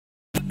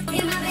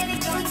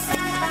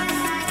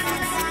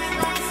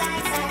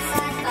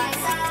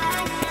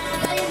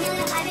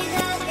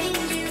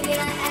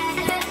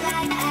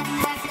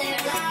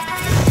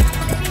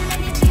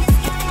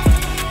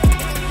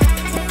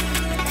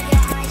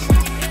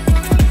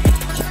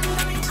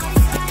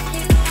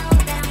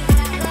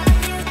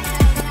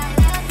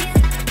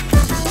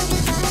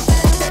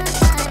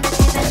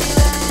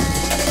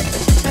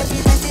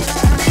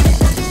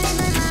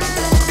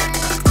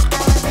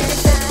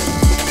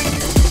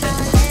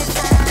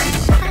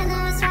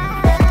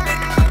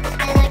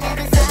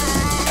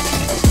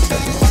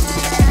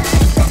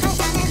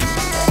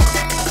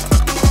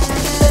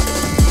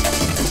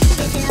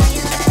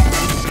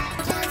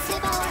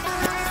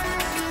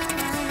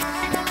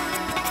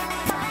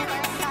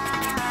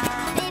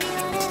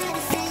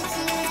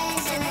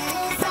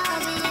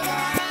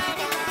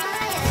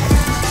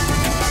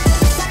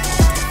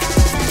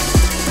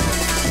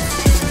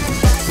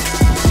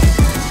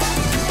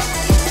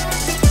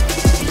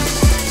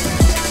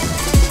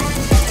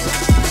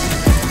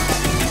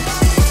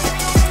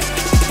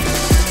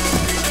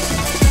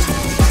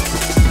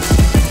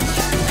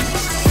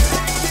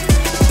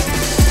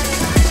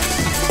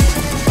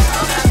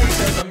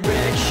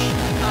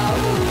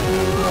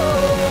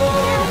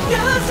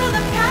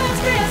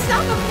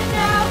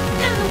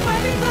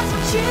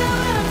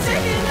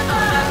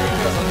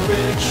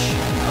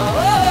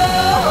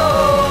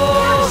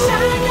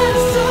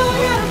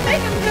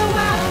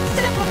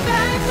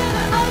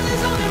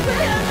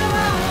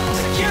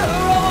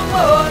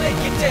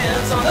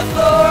hands on the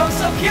floor. I'm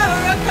so pure,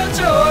 I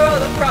conjure all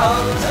the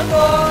problems and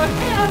more.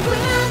 And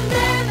wind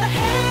in the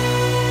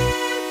hair,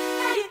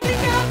 how you think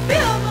I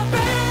feel, my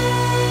friend?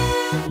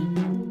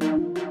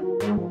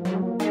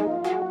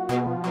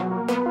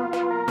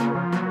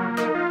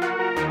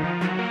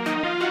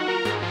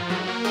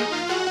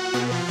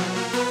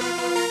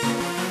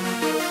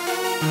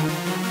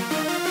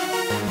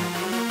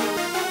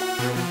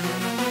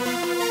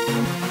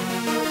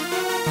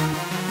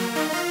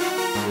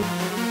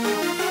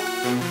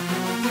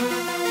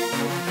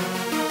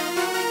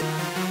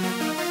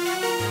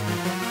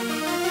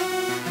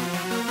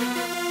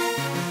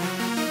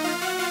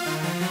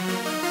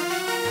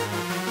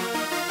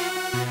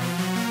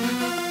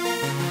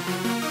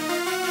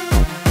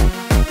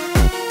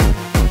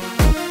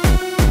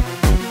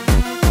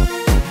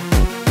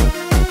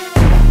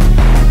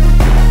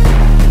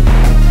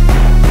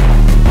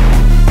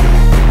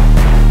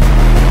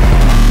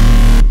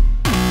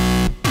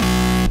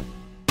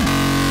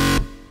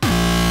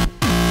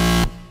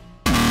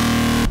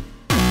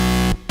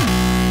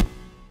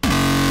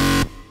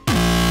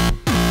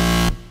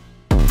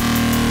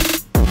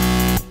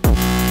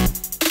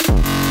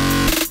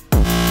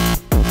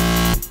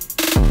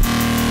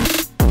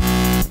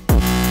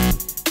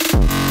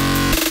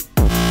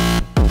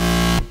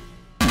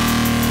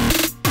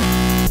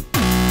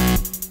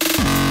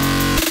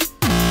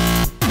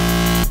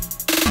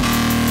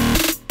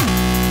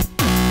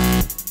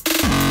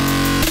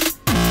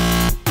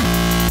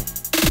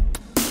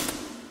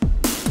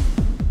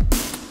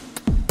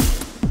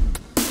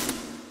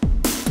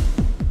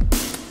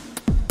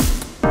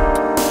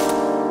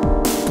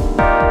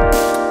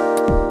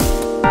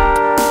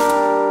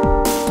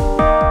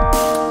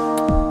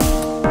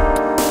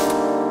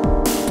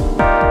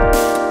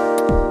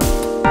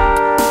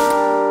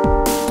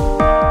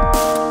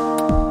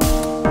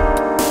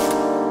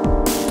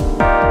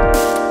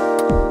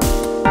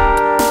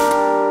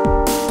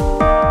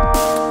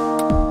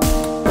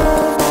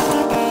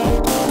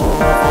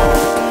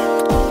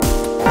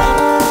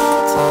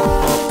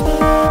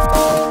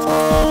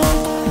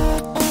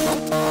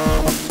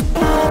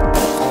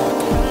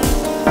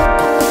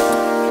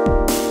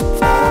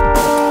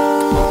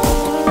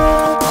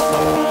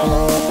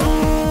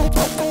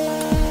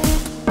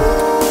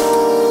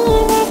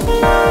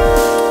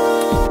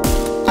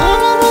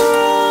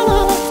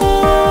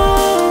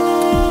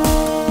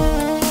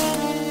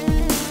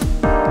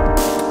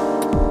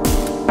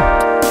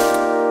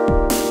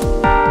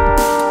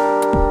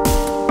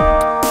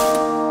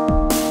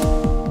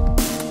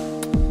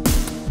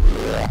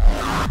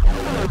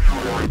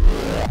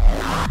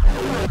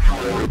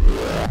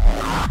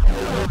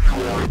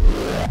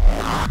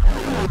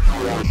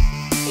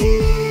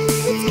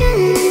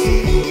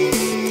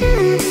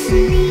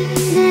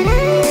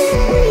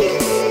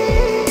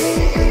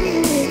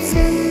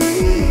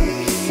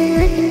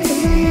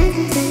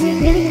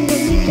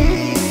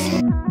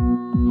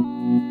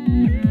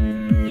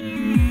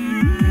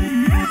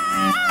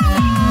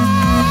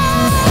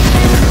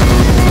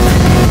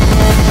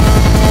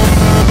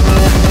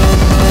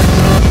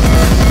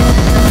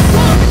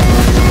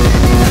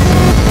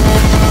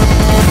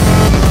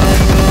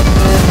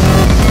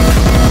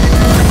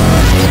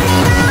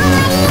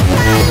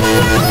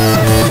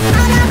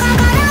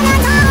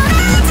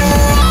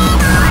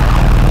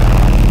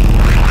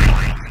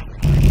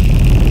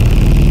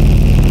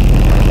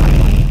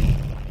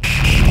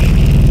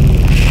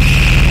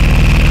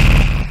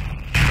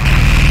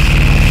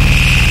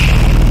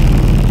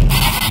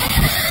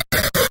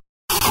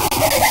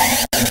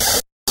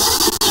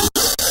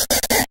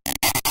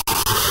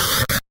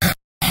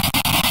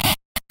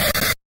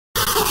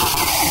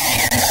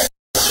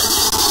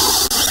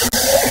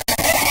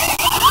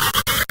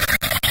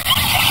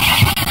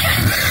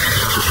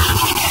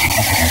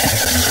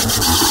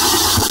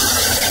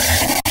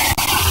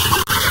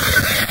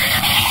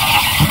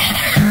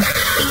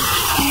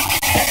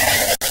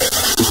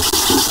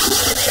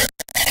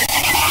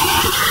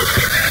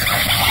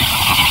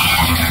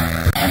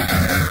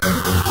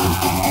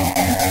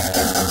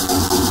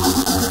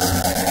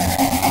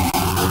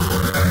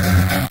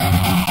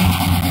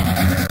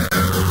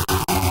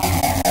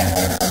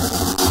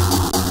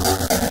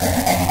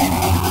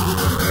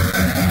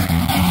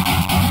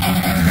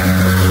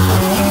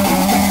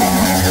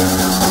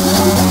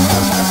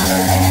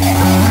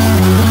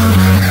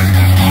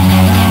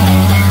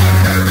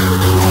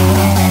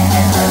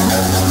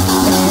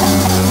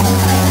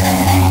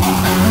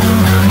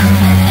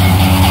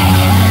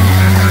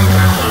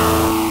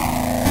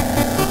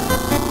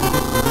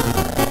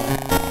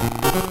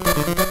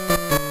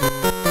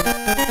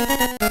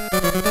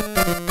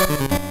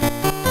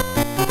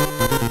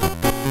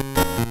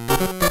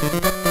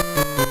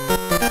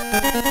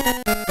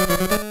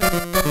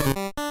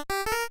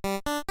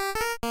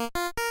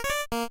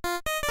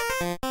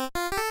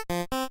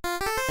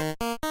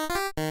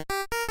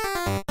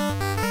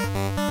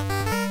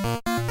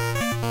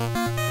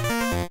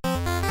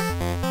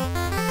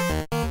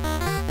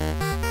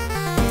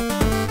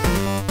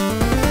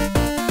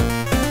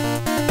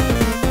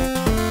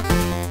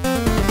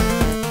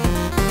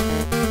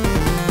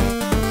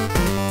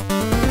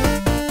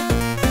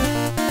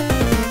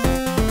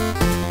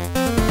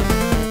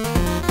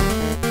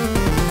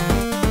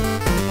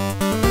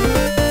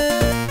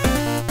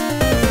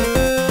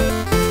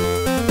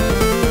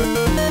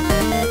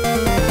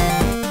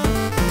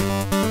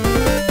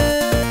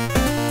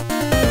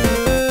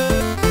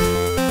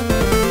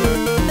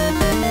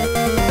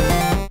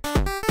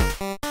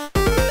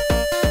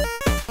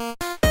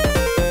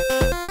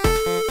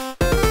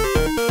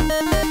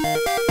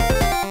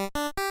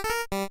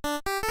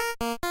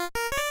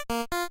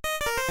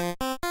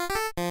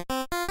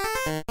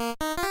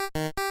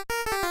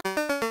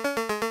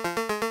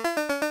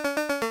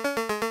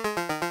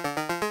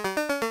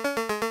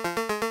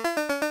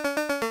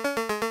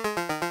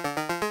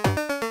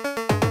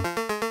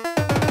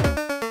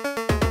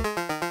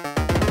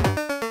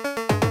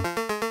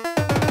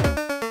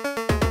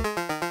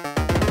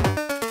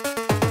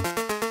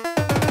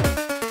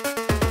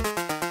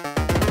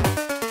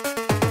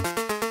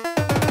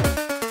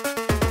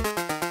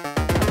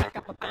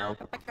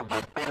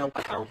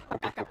 On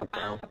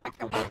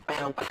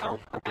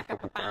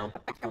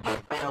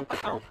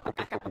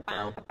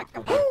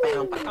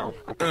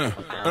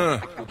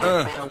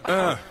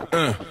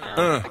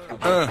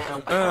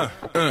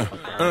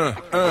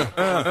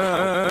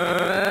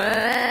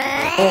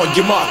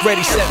your mark,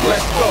 ready, set,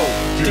 let's go.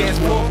 Dance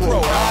floor pro.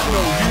 I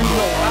know, you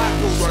know, I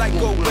go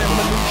psycho when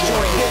my new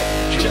joint hit.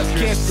 Just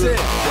can't sit,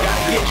 gotta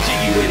get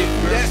jiggy with it.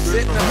 That's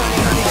it, now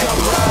honey, come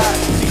ride.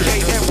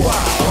 DKNY,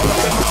 all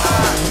up in my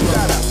eyes.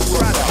 Rada,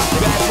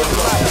 bad with the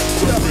light.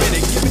 Stuff in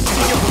it, give it to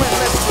your friend,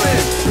 let's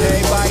split.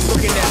 Everybody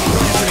looking at me,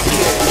 dance to the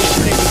kid.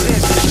 Niggas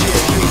dance to the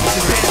shit, you ain't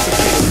just dance to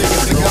kids.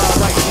 Niggas think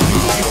I'm right for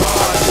you, you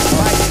are just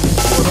fighting.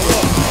 For the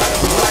look, I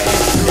don't write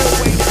it. No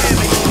way to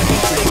end, you wanna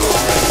hate, stay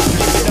over it.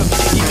 Give it up,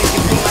 jiggy, make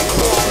it feel like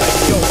foreplay.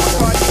 Yo, my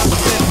cardio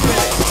was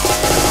infinite.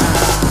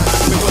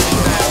 We was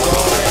not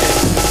already.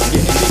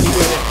 Getting jiggy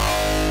with it.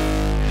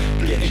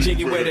 Getting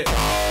jiggy with it.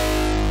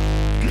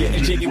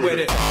 Getting jiggy with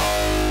it.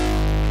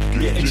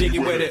 Getting jiggy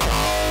with it.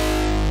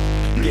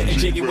 Getting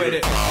jiggy with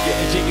it.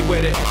 Getting jiggy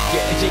with it.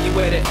 Getting jiggy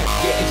with it.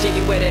 Getting jiggy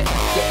with it,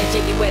 getting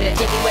jiggy with it,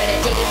 jiggy with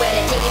it, jiggy with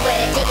it, jiggy with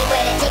it, jiggy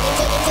with it,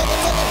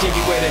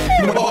 Jiggy with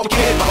it. All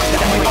kids,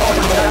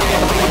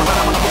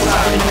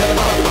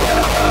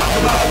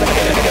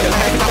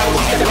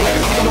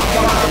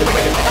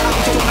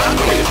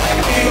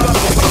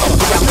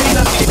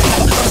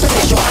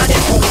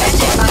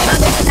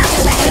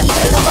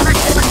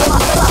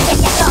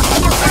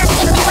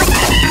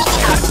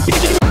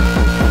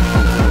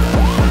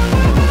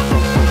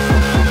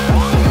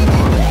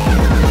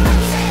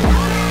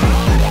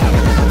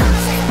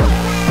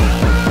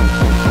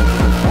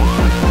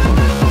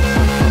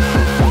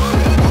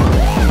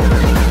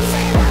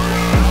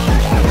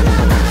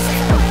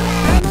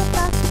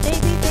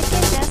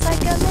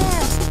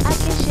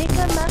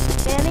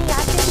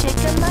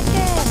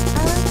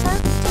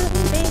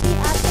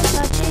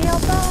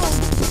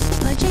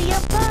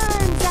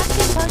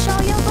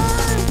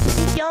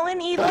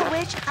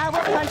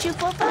 you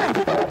for fun.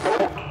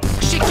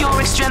 Shake your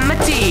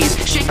extremities,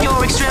 shake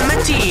your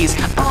extremities.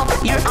 Up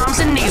your arms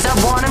and knees, I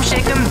want them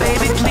shake 'em,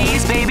 baby,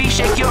 please. Baby,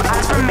 shake your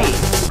ass for me.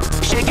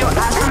 Shake your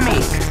ass for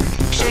me.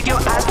 Shake your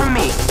ass for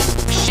me.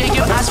 Shake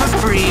your ass for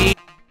free.